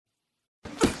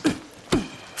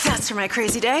for my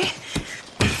crazy day.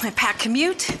 My packed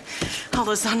commute, all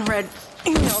those unread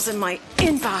emails in my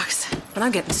inbox. But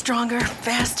I'm getting stronger,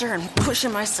 faster, and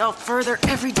pushing myself further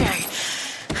every day.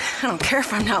 I don't care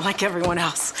if I'm not like everyone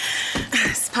else.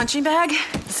 This punching bag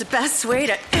is the best way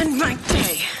to end my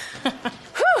day.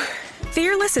 Whew.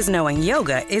 Fearless is knowing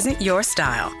yoga isn't your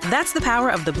style. That's the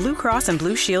power of the Blue Cross and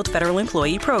Blue Shield Federal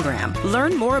Employee Program.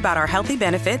 Learn more about our healthy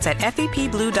benefits at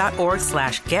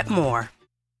fepblue.org/getmore.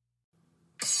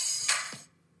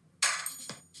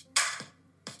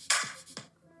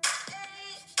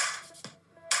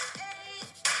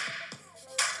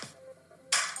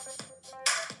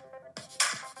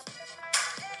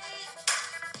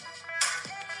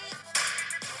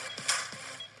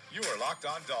 You are Locked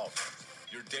On Dolphins,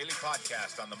 your daily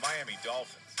podcast on the Miami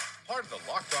Dolphins, part of the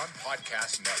Locked On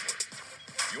Podcast Network.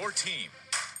 Your team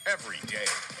every day.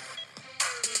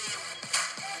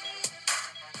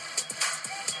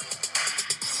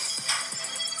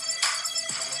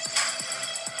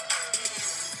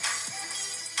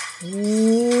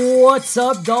 What's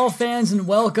up, Dolphin fans, and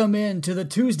welcome in to the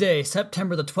Tuesday,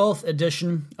 September the 12th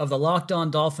edition of the Locked On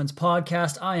Dolphins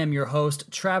podcast. I am your host,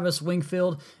 Travis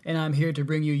Wingfield, and I'm here to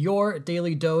bring you your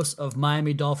daily dose of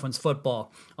Miami Dolphins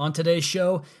football. On today's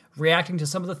show, reacting to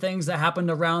some of the things that happened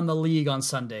around the league on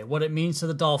Sunday, what it means to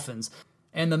the Dolphins.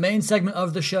 And the main segment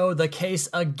of the show, the case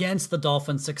against the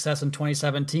Dolphins' success in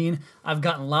 2017. I've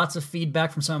gotten lots of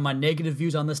feedback from some of my negative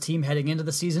views on this team heading into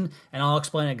the season, and I'll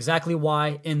explain exactly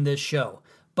why in this show.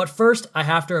 But first, I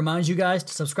have to remind you guys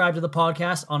to subscribe to the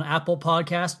podcast on Apple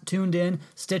Podcasts, Tuned In,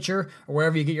 Stitcher, or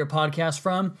wherever you get your podcasts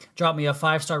from. Drop me a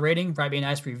 5-star rating, write me a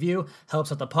nice review. Helps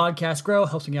out the podcast grow,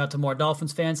 helps me out to more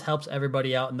Dolphins fans, helps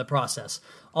everybody out in the process.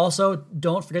 Also,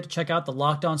 don't forget to check out the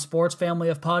Locked On Sports family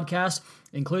of podcasts,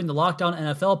 including the Locked On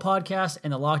NFL podcast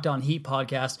and the Locked On Heat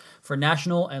podcast for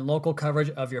national and local coverage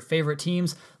of your favorite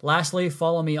teams. Lastly,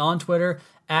 follow me on Twitter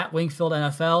at Wingfield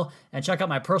NFL, and check out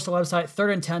my personal website,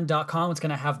 thirdand10.com. It's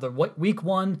going to have the Week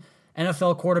 1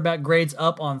 NFL quarterback grades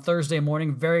up on Thursday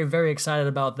morning. Very, very excited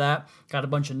about that. Got a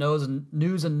bunch of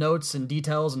news and notes and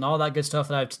details and all that good stuff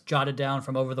that I've jotted down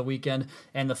from over the weekend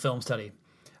and the film study.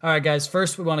 All right, guys,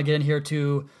 first we want to get in here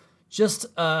to just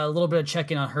a little bit of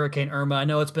check-in on Hurricane Irma. I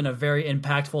know it's been a very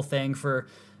impactful thing for,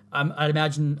 I'd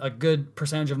imagine, a good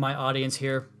percentage of my audience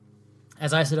here.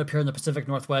 As I sit up here in the Pacific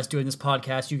Northwest doing this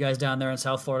podcast, you guys down there in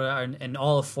South Florida, and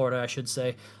all of Florida, I should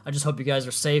say, I just hope you guys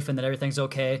are safe and that everything's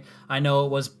okay. I know it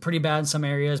was pretty bad in some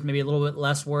areas, maybe a little bit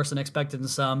less worse than expected in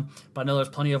some, but I know there's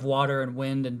plenty of water and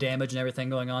wind and damage and everything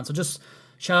going on. So just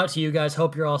shout out to you guys.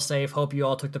 Hope you're all safe. Hope you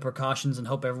all took the precautions and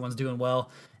hope everyone's doing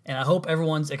well. And I hope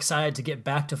everyone's excited to get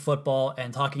back to football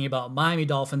and talking about Miami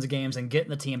Dolphins games and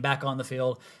getting the team back on the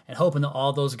field and hoping that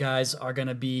all those guys are going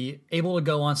to be able to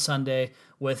go on Sunday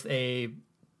with a,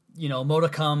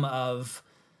 modicum of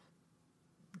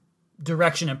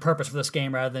direction and purpose for this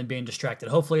game rather than being distracted.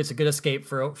 Hopefully it's a good escape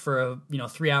for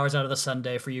 3 hours out of the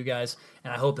Sunday for you guys.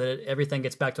 And I hope that everything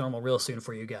gets back to normal real soon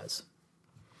for you guys.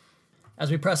 As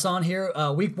we press on here,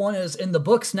 Week 1 is in the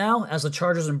books now as the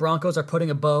Chargers and Broncos are putting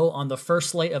a bow on the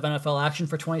first slate of NFL action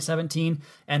for 2017.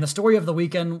 And the story of the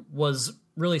weekend was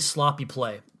really sloppy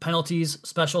play. Penalties,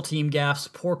 special team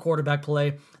gaffes, poor quarterback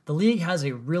play. The league has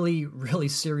a really, really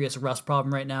serious rust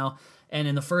problem right now. And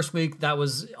in the first week, that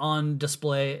was on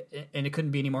display, and it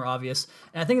couldn't be any more obvious.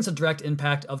 And I think it's a direct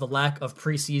impact of the lack of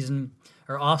preseason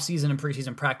or off-season and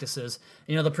preseason practices.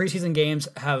 The preseason games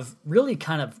have really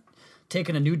kind of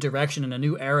taken a new direction in a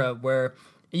new era where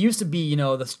it used to be,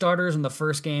 the starters in the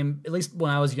first game, at least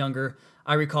when I was younger,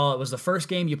 I recall it was the first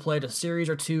game you played a series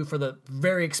or two for the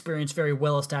very experienced, very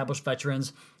well-established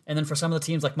veterans. And then for some of the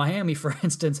teams like Miami, for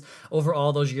instance, over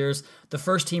all those years, the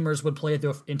first teamers would play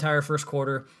the entire first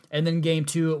quarter. And then game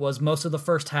 2, it was most of the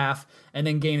first half. And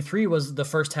then game 3 was the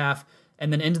first half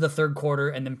and then into the third quarter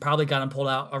and then probably got them pulled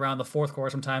out around the fourth quarter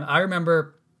sometime. I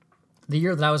remember the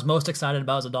year that I was most excited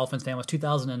about as a Dolphins fan was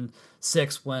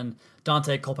 2006 when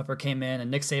Dante Culpepper came in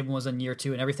and Nick Saban was in year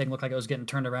 2 and everything looked like it was getting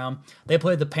turned around. They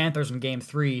played the Panthers in game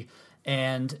 3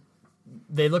 and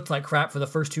they looked like crap for the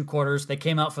first 2 quarters. They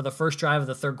came out for the first drive of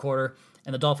the third quarter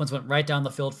and the Dolphins went right down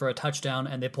the field for a touchdown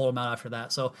and they pulled them out after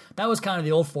that. So that was kind of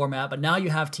the old format, but now you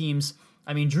have teams,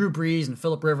 Drew Brees and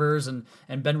Phillip Rivers and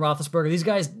Ben Roethlisberger, these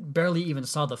guys barely even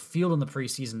saw the field in the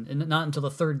preseason, and not until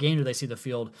the third game do they see the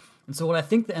field. And so what I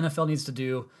think the NFL needs to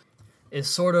do is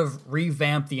sort of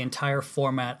revamp the entire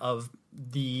format of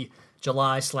the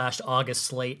July/August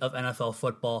slate of NFL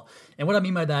football. And what I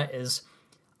mean by that is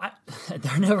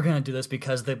they're never going to do this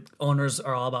because the owners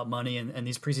are all about money, and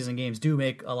these preseason games do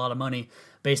make a lot of money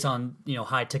based on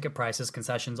high ticket prices,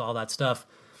 concessions, all that stuff.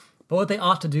 But what they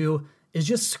ought to do is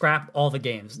just scrap all the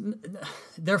games.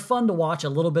 They're fun to watch a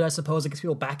little bit, I suppose. It gets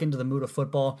people back into the mood of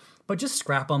football, but just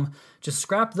scrap them. Just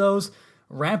scrap those.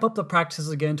 Ramp up the practices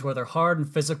again to where they're hard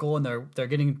and physical and they're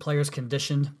getting players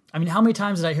conditioned. I mean, how many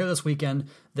times did I hear this weekend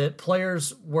that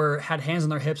players had hands on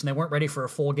their hips and they weren't ready for a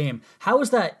full game? How is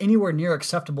that anywhere near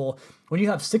acceptable when you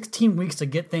have 16 weeks to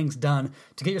get things done,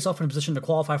 to get yourself in a position to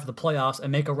qualify for the playoffs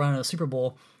and make a run in the Super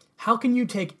Bowl? How can you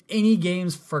take any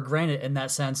games for granted in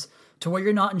that sense to where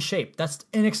you're not in shape? That's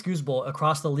inexcusable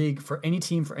across the league for any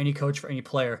team, for any coach, for any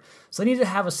player. So they need to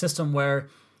have a system where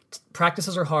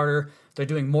practices are harder. They're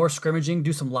doing more scrimmaging,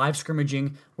 do some live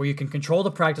scrimmaging where you can control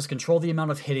the practice, control the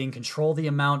amount of hitting, control the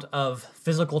amount of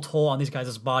physical toll on these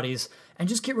guys' bodies, and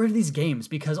just get rid of these games,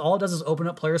 because all it does is open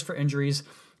up players for injuries,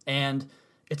 and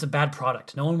it's a bad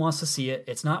product. No one wants to see it.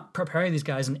 It's not preparing these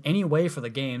guys in any way for the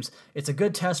games. It's a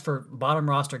good test for bottom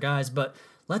roster guys, but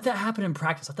let that happen in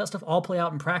practice. Let that stuff all play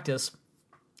out in practice.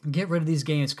 Get rid of these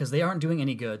games because they aren't doing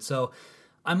any good. So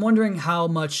I'm wondering how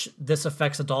much this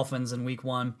affects the Dolphins in week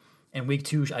 1. And week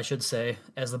 2, I should say,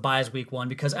 as the bye is week 1,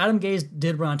 because Adam Gase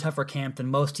did run a tougher camp than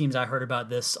most teams I heard about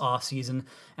this offseason.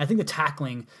 I think the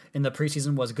tackling in the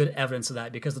preseason was good evidence of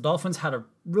that, because the Dolphins had a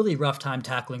really rough time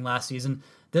tackling last season.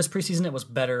 This preseason, it was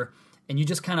better, and you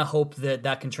just kind of hope that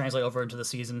that can translate over into the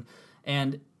season.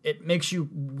 And it makes you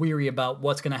weary about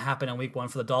what's going to happen in week 1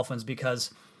 for the Dolphins,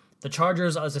 because the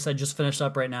Chargers, as I said, just finished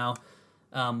up right now.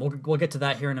 We'll get to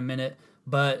that here in a minute,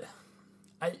 but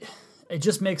it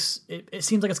just makes it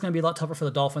seems like it's going to be a lot tougher for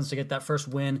the Dolphins to get that first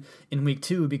win in week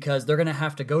 2, because they're going to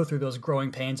have to go through those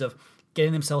growing pains of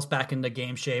getting themselves back into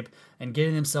game shape and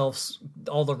getting themselves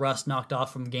all the rust knocked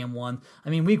off from game 1. I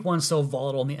mean, week 1 is so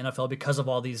volatile in the NFL because of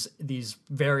all these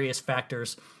various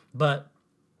factors, but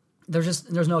there's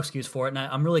no excuse for it. And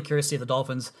I'm really curious to see if the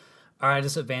Dolphins are at a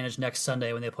disadvantage next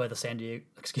Sunday when they play the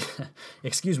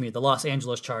the Los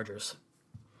Angeles Chargers.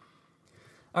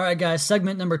 All right, guys,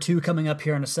 segment number 2 coming up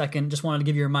here in a second. Just wanted to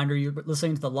give you a reminder, you're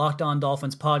listening to the Locked On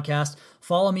Dolphins podcast.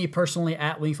 Follow me personally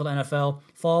at Wingfield NFL.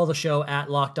 Follow the show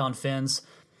at Locked On Fins.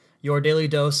 Your daily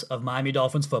dose of Miami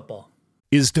Dolphins football.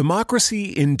 Is democracy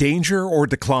in danger or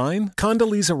decline?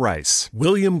 Condoleezza Rice,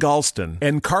 William Galston,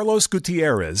 and Carlos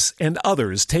Gutierrez and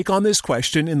others take on this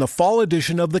question in the fall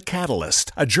edition of The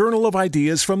Catalyst, a journal of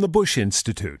ideas from the Bush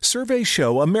Institute. Surveys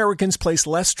show Americans place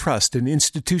less trust in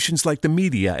institutions like the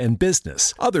media and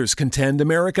business. Others contend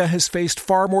America has faced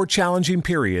far more challenging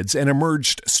periods and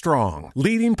emerged strong.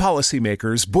 Leading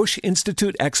policymakers, Bush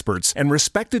Institute experts, and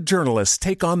respected journalists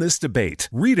take on this debate.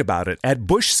 Read about it at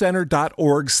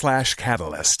bushcenter.org/catalyst.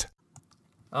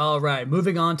 All right,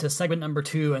 moving on to segment number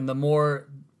 2 and the more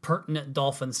pertinent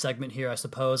Dolphins segment here, I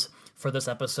suppose, for this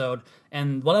episode.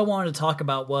 And what I wanted to talk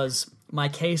about was my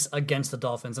case against the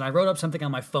Dolphins. And I wrote up something on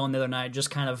my phone the other night,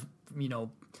 just kind of,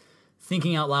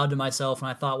 thinking out loud to myself. And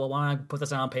I thought, well, why don't I put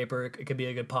this out on paper? It could be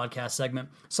a good podcast segment.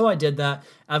 So I did that.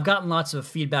 I've gotten lots of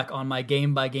feedback on my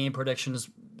game-by-game predictions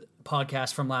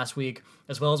podcast from last week,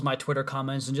 as well as my Twitter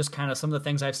comments and just kind of some of the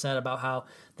things I've said about how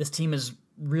this team is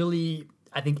really,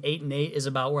 I think 8-8 is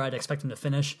about where I'd expect them to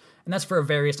finish. And that's for a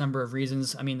various number of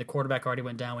reasons. I mean, the quarterback already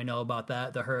went down. We know about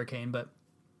that, the hurricane. But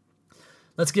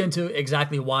let's get into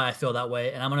exactly why I feel that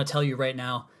way. And I'm going to tell you right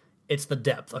now, it's the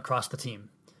depth across the team.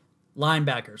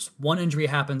 Linebackers, one injury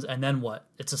happens, and then what?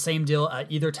 It's the same deal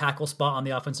at either tackle spot on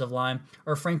the offensive line,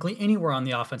 or frankly, anywhere on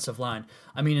the offensive line.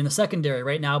 I mean, in the secondary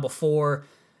right now, before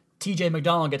TJ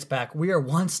McDonald gets back, we are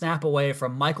one snap away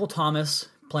from Michael Thomas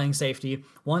playing safety,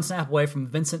 one snap away from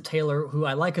Vincent Taylor, who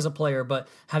I like as a player, but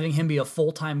having him be a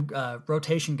full-time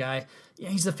rotation guy,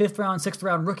 he's a 5th round, 6th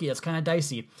round rookie. That's kind of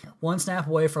dicey. One snap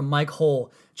away from Mike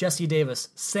Hull, Jesse Davis,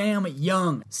 Sam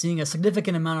Young, seeing a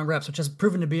significant amount of reps, which has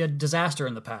proven to be a disaster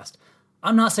in the past.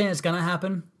 I'm not saying it's going to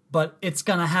happen, but it's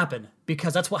going to happen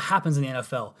because that's what happens in the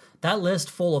NFL. That list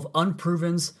full of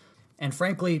unprovens and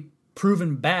frankly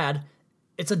proven bad,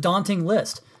 it's a daunting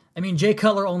list. I mean, Jay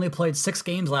Cutler only played 6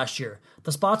 games last year.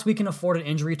 The spots we can afford an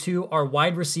injury to are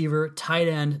wide receiver, tight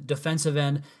end, defensive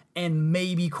end, and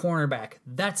maybe cornerback.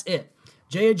 That's it.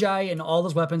 Jay Ajayi and all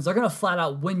those weapons, they're going to flat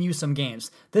out win you some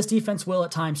games. This defense will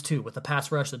at times too, with the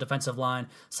pass rush, the defensive line,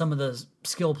 some of the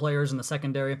skill players in the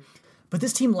secondary. But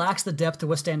this team lacks the depth to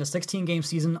withstand a 16-game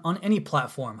season on any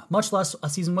platform, much less a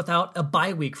season without a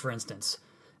bye week, for instance.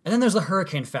 And then there's the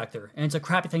hurricane factor, and it's a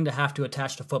crappy thing to have to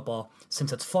attach to football,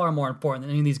 since it's far more important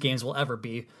than any of these games will ever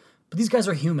be. But these guys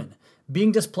are human.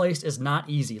 Being displaced is not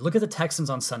easy. Look at the Texans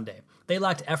on Sunday. They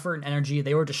lacked effort and energy.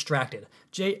 They were distracted.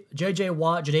 J.J.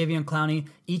 Watt, Jadeveon Clowney,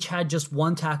 each had just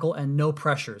one tackle and no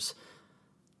pressures.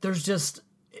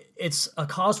 It's a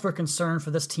cause for concern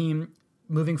for this team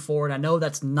moving forward. I know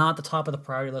that's not the top of the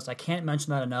priority list. I can't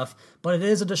mention that enough, but it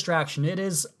is a distraction. It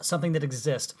is something that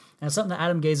exists, and it's something that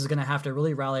Adam Gase is going to have to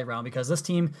really rally around because this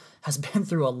team has been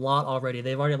through a lot already.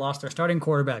 They've already lost their starting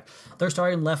quarterback, their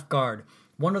starting left guard,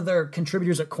 one of their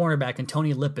contributors at cornerback, and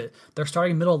Tony Lippett, their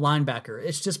starting middle linebacker.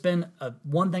 It's just been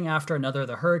one thing after another.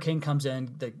 The hurricane comes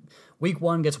in. The week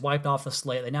 1 gets wiped off the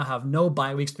slate. They now have no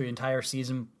bye weeks through the entire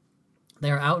season.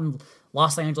 They are out in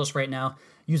Los Angeles right now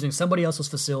using somebody else's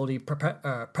facility,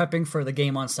 prepping for the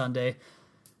game on Sunday.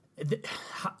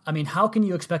 I mean, how can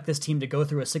you expect this team to go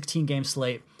through a 16-game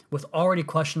slate with already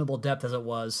questionable depth as it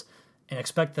was and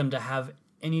expect them to have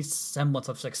any semblance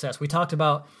of success? We talked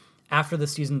about after the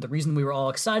season, the reason we were all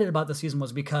excited about the season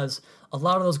was because a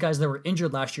lot of those guys that were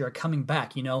injured last year are coming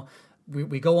back. You know,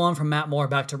 we go on from Matt Moore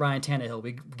back to Ryan Tannehill.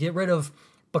 We get rid of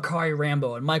Bakari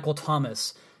Rambo and Michael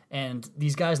Thomas and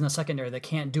these guys in the secondary that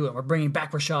can't do it. We're bringing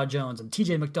back Rashad Jones and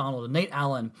TJ McDonald and Nate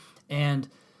Allen, and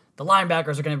the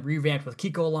linebackers are going to be revamped with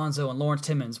Kiko Alonso and Lawrence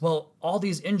Timmons. Well, all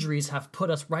these injuries have put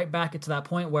us right back into that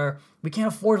point where we can't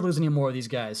afford to lose any more of these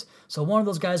guys. So one of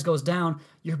those guys goes down,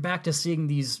 you're back to seeing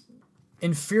these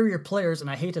inferior players,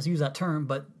 and I hate to use that term,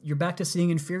 but you're back to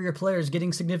seeing inferior players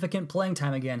getting significant playing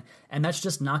time again, and that's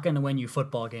just not going to win you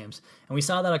football games. And we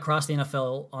saw that across the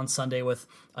NFL on Sunday with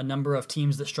a number of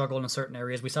teams that struggled in certain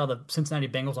areas. We saw the Cincinnati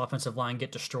Bengals offensive line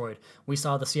get destroyed. We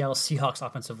saw the Seattle Seahawks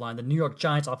offensive line, the New York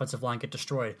Giants offensive line get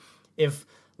destroyed. If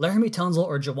Laramie Tunsil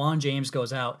or Jawan James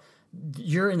goes out,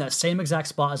 you're in that same exact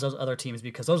spot as those other teams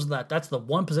because that's the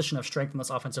one position of strength in this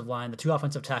offensive line, the 2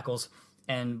 offensive tackles,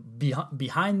 and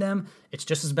behind them, it's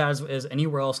just as bad as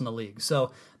anywhere else in the league.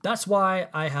 So that's why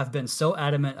I have been so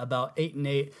adamant about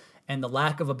 8-8 and the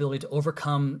lack of ability to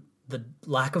overcome the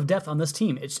lack of depth on this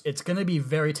team. It's going to be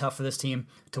very tough for this team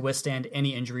to withstand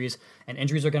any injuries, and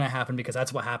injuries are going to happen because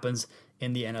that's what happens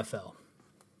in the NFL.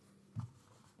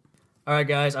 All right,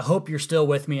 guys, I hope you're still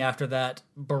with me after that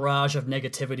barrage of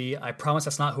negativity. I promise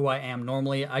that's not who I am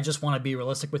normally. I just want to be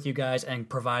realistic with you guys and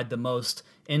provide the most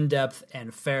in-depth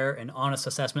and fair and honest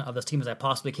assessment of this team as I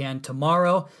possibly can.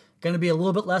 Tomorrow, going to be a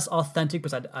little bit less authentic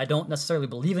because I don't necessarily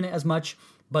believe in it as much,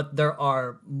 but there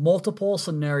are multiple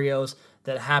scenarios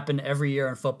that happen every year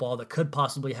in football that could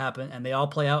possibly happen, and they all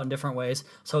play out in different ways.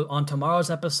 So on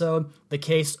tomorrow's episode, the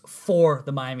case for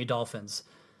the Miami Dolphins.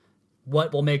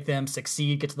 What will make them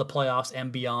succeed, get to the playoffs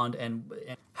and beyond, and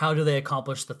how do they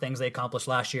accomplish the things they accomplished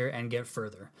last year and get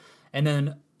further. And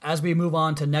then as we move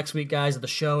on to next week, guys, the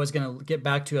show is going to get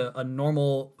back to a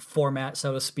normal format,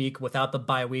 so to speak, without the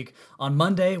bye week. On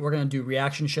Monday, we're going to do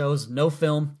reaction shows, no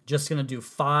film, just going to do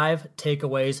 5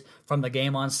 takeaways from the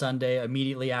game on Sunday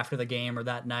immediately after the game or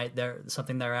that night,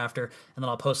 something thereafter, and then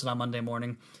I'll post it on Monday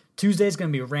morning. Tuesday is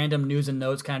going to be random news and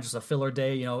notes, kind of just a filler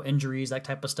day, injuries, that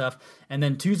type of stuff. And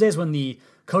then Tuesday's when the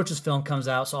coaches film comes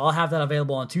out, so I'll have that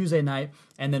available on Tuesday night.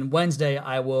 And then Wednesday,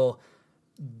 I will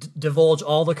divulge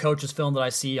all the coaches film that I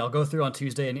see. I'll go through on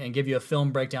Tuesday and give you a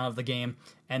film breakdown of the game,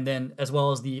 and then as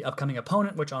well as the upcoming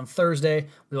opponent, which on Thursday,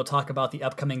 we will talk about the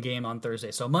upcoming game on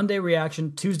Thursday. So Monday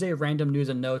reaction, Tuesday random news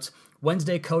and notes,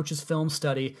 Wednesday coaches film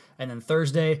study, and then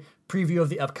Thursday preview of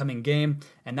the upcoming game.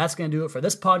 And that's going to do it for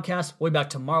this podcast. We'll be back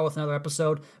tomorrow with another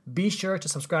episode. Be sure to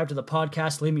subscribe to the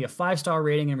podcast, leave me a 5-star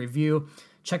rating and review.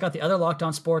 Check out the other Locked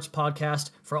On Sports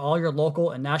podcast for all your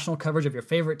local and national coverage of your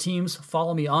favorite teams.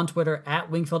 Follow me on Twitter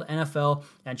at Wingfield NFL,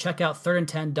 and check out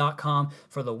 3rd-and-10.com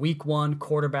for the Week 1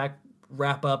 quarterback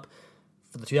wrap-up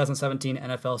for the 2017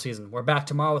 NFL season. We're back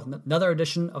tomorrow with another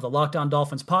edition of the Locked On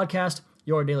Dolphins podcast,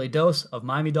 your daily dose of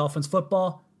Miami Dolphins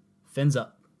football. Fins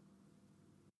up.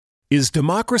 Is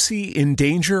democracy in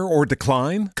danger or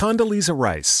decline? Condoleezza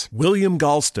Rice, William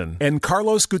Galston, and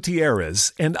Carlos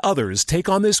Gutierrez and others take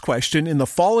on this question in the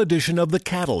fall edition of The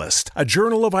Catalyst, a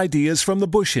journal of ideas from the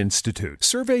Bush Institute.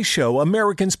 Surveys show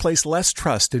Americans place less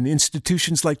trust in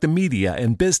institutions like the media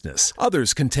and business.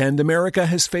 Others contend America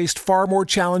has faced far more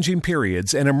challenging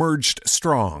periods and emerged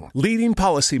strong. Leading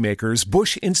policymakers,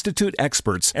 Bush Institute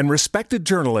experts, and respected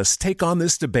journalists take on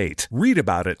this debate. Read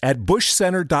about it at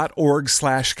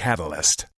bushcenter.org/catalyst.